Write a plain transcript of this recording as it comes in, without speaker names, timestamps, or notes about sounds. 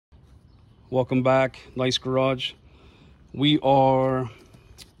Welcome back, Nice Garage. We are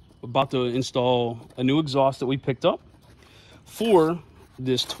about to install a new exhaust that we picked up for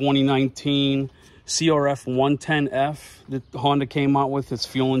this 2019 CRF110F that Honda came out with. It's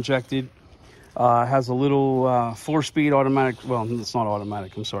fuel injected. Has a little 4-speed automatic, well, it's not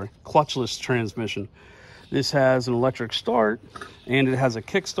automatic, I'm sorry, clutchless transmission. This has an electric start and it has a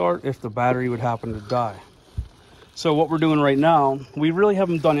kickstart if the battery would happen to die. So what we're doing right now, we really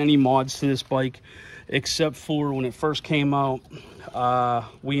haven't done any mods to this bike except for when it first came out,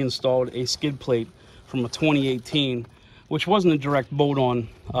 we installed a skid plate from a 2018, which wasn't a direct bolt on,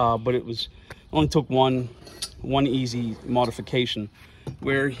 but it only took one easy modification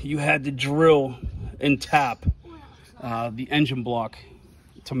where you had to drill and tap the engine block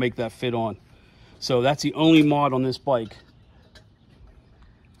to make that fit on. So that's the only mod on this bike.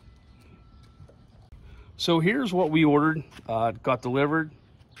 So here's what we ordered. It got delivered.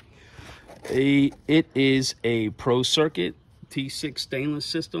 It is a Pro Circuit T6 stainless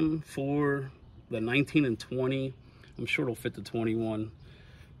system for the 19 and 20. I'm sure it'll fit the 21,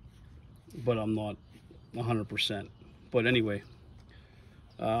 but I'm not 100%. But anyway,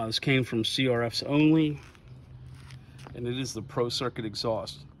 this came from CRF's only, and it is the Pro Circuit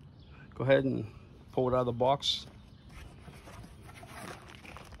exhaust. Go ahead and pull it out of the box.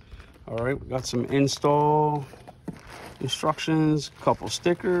 All right, we got some install instructions, a couple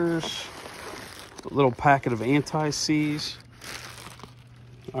stickers, a little packet of anti-seize.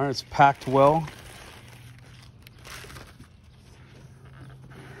 All right, it's packed well.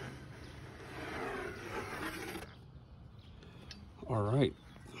 All right.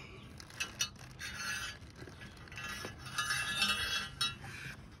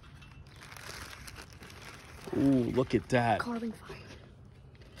 Ooh, look at that. Carbon fiber.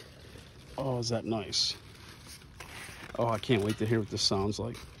 Oh, is that nice? Oh, I can't wait to hear what this sounds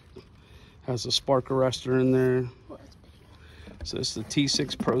like. Has a spark arrestor in there. So it's the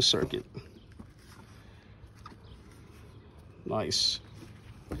T6 Pro Circuit. Nice.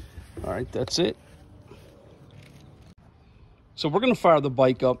 All right, that's it. So we're gonna fire the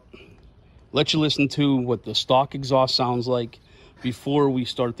bike up, let you listen to what the stock exhaust sounds like before we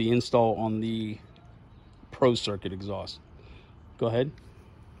start the install on the Pro Circuit exhaust. Go ahead.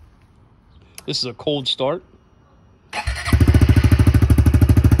 This is a cold start.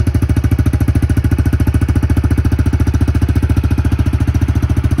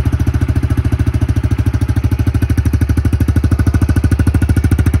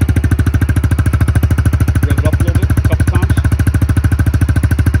 Rev it up a little bit, a couple times.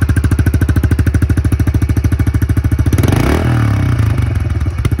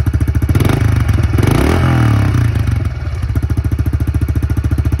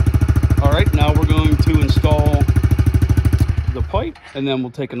 All right, now we're going to install the pipe and then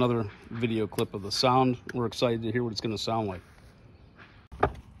we'll take another video clip of the sound. We're excited to hear what it's going to sound like.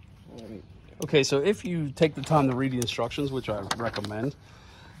 Okay, so if you take the time to read the instructions, which I recommend,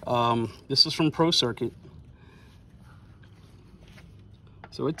 this is from Pro Circuit.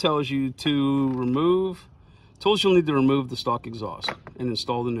 So it tells you to remove, tells you'll need to remove the stock exhaust and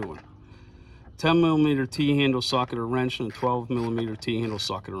install the new one. 10mm T-handle socket or wrench and a 12mm T-handle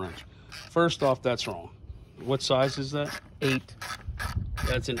socket or wrench. First off, that's wrong. What size is that? 8.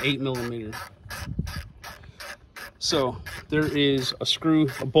 That's an 8mm. So there is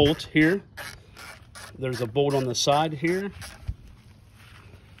a bolt here. There's a bolt on the side here.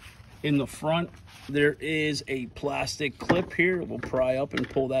 In the front, there is a plastic clip here. We'll pry up and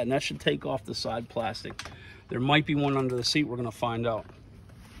pull that, and that should take off the side plastic. There might be one under the seat. We're gonna find out.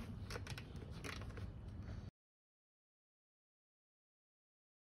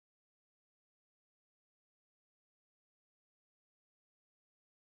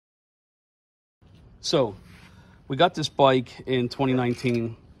 So we got this bike in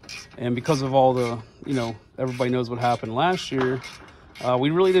 2019, and because of all the, everybody knows what happened last year, we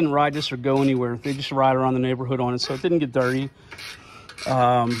really didn't ride this or go anywhere. They just ride around the neighborhood on it, so it didn't get dirty.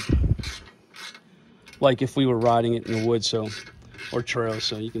 Like if we were riding it in the woods, or trails.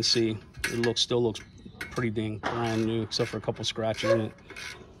 So you can see it still looks pretty dang brand new, except for a couple scratches in it.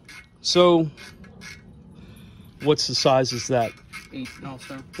 So what's the size is that? 8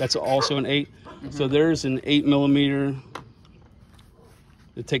 also. That's also an 8. So there's an 8mm.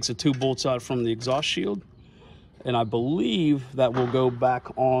 It takes the 2 bolts out from the exhaust shield, and I believe that will go back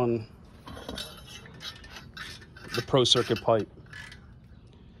on the Pro Circuit pipe.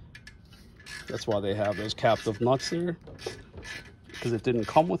 That's why they have those captive nuts there, because it didn't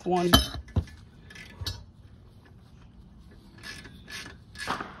come with one.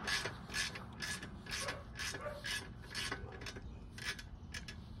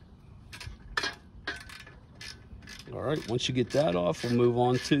 All right, once you get that off, we'll move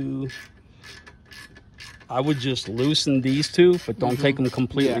on to, I would just loosen these two, but don't take them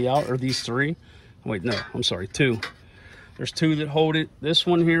completely out, or these three. Wait, no, I'm sorry, two. There's two that hold it. This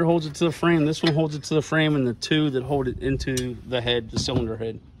one here holds it to the frame. This one holds it to the frame, and the two that hold it into the head, the cylinder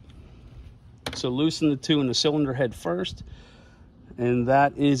head. So loosen the two in the cylinder head first, and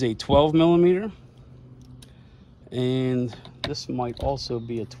that is a 12 millimeter. And this might also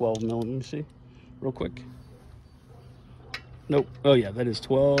be a 12 millimeter. Let me see real quick. Nope. Oh yeah, that is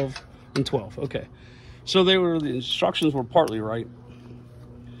 12 and 12. Okay. So the instructions were partly right.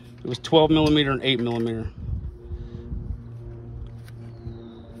 It was 12 millimeter and 8 millimeter.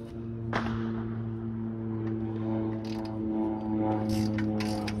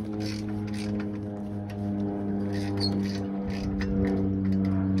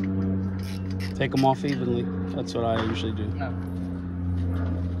 Take them off evenly. That's what I usually do. No.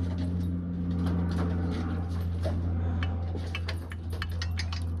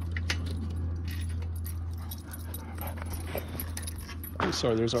 Oh,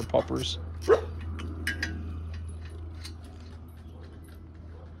 sorry, there's our puppers. Do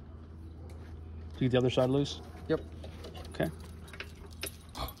you get the other side loose? Yep. Okay.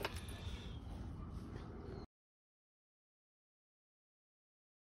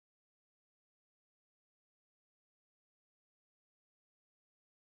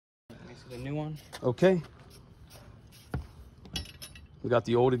 Let me see the new one. Okay. We got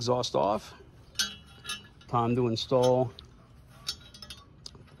the old exhaust off. Time to install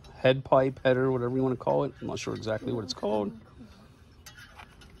head pipe, header, whatever you want to call it. I'm not sure exactly what it's called.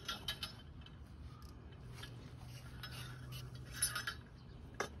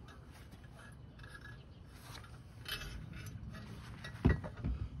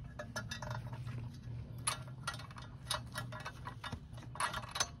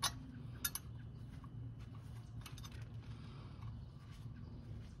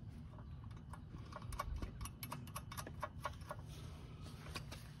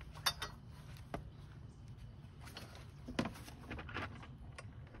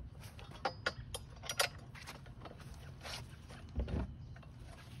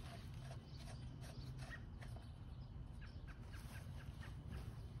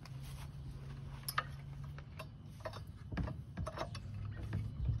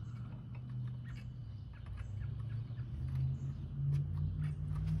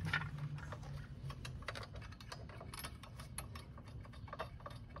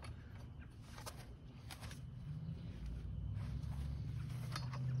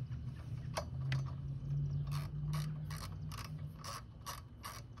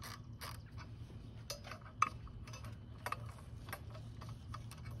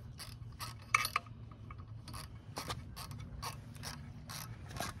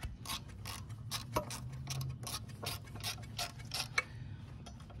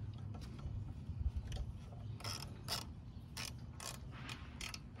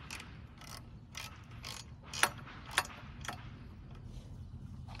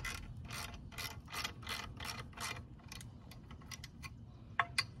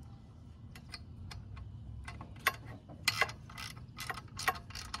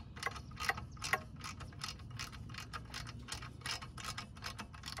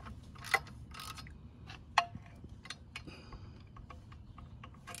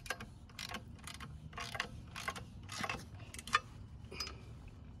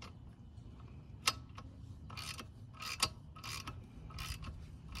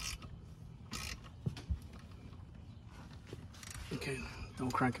 Okay,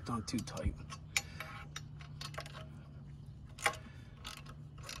 don't crank it down too tight.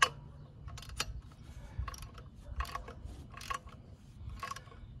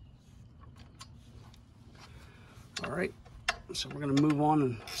 All right, so we're gonna move on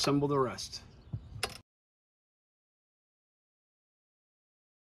and assemble the rest.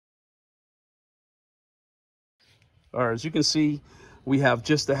 All right, as you can see, we have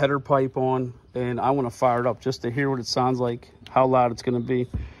just the header pipe on, and I want to fire it up just to hear what it sounds like, how loud it's going to be.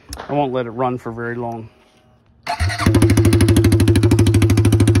 I won't let it run for very long.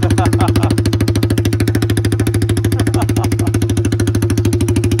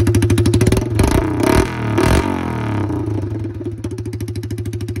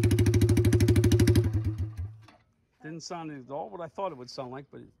 Didn't sound at all what I thought it would sound like,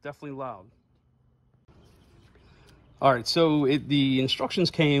 but it's definitely loud. All right, so the instructions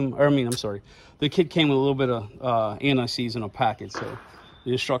came, or I'm sorry, the kit came with a little bit of anti-seize in a packet. So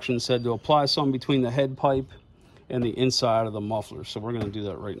the instructions said to apply some between the head pipe and the inside of the muffler. So we're going to do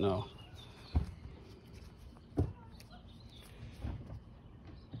that right now.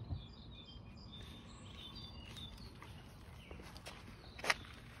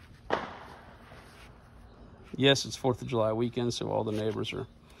 Yes, it's 4th of July weekend, so all the neighbors are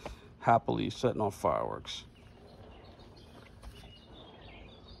happily setting off fireworks.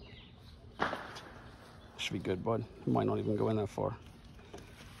 Should be good, bud. You might not even go in that far.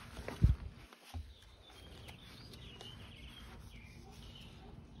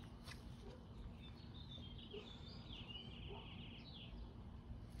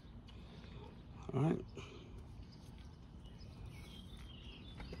 All right.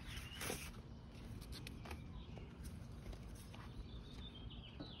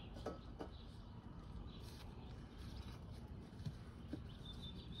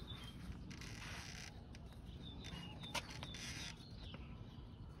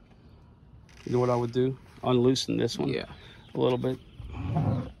 You know what I would do? Unloosen this one a little bit.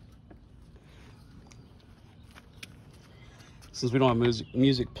 Since we don't have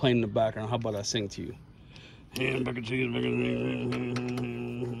music playing in the background, how about I sing to you?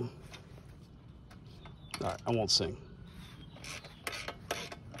 All right, I won't sing.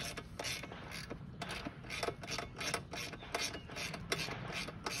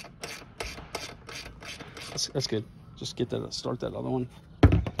 That's good. Just get that, start that other one.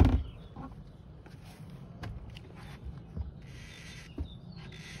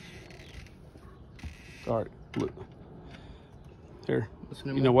 All right, here.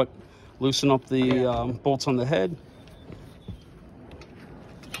 You know what? Loosen up the bolts on the head.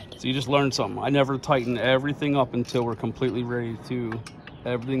 So you just learned something. I never tighten everything up until we're completely ready to,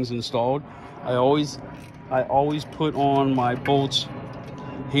 everything's installed. I always put on my bolts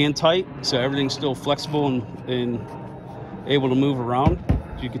hand tight, so everything's still flexible and able to move around.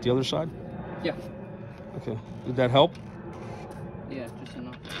 Did you get the other side? Yeah. Okay. Did that help? Yeah, just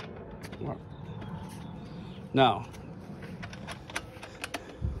enough. All right. Now,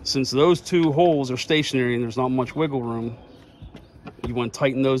 since those two holes are stationary and there's not much wiggle room, you want to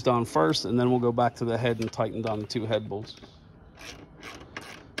tighten those down first, and then we'll go back to the head and tighten down the two head bolts.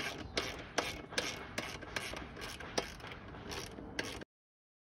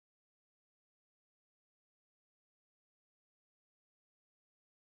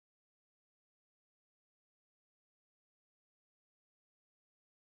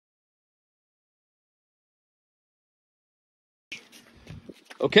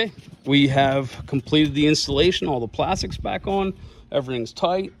 Okay, we have completed the installation. All the plastic's back on. Everything's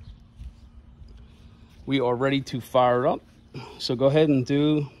tight. We are ready to fire it up. So go ahead and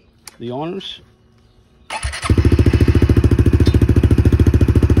do the honors. It's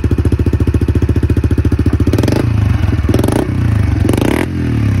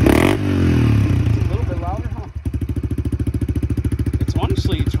a little bit louder, huh?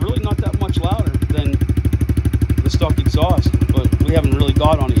 It's really not that much louder than the stock exhaust, but we haven't really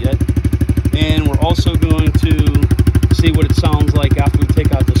got on it yet. And we're also going to see what it sounds like after we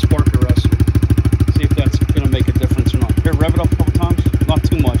take out the spark arrestor. See if that's going to make a difference or not. Here, rev it up a couple times. Not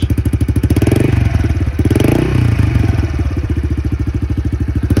too much.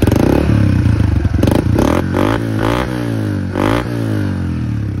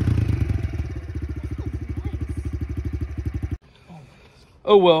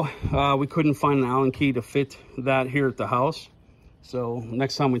 Oh well, we couldn't find an Allen key to fit that here at the house. So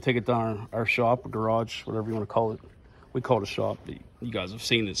next time we take it down our shop, or garage, whatever you want to call it. We call it a shop. You guys have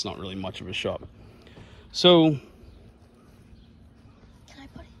seen it's not really much of a shop. So can I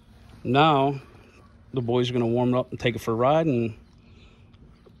put it? Now the boys are going to warm it up and take it for a ride, and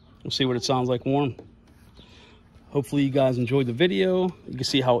we'll see what it sounds like warm. Hopefully you guys enjoyed the video. You can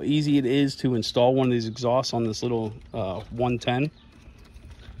see how easy it is to install one of these exhausts on this little 110.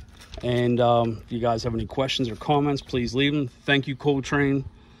 And if you guys have any questions or comments, please leave them. Thank you, Coltrane,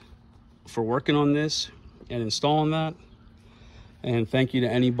 for working on this and installing that. And thank you to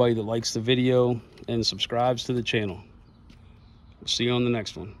anybody that likes the video and subscribes to the channel. We'll see you on the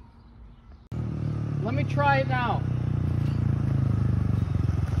next one. Let me try it now.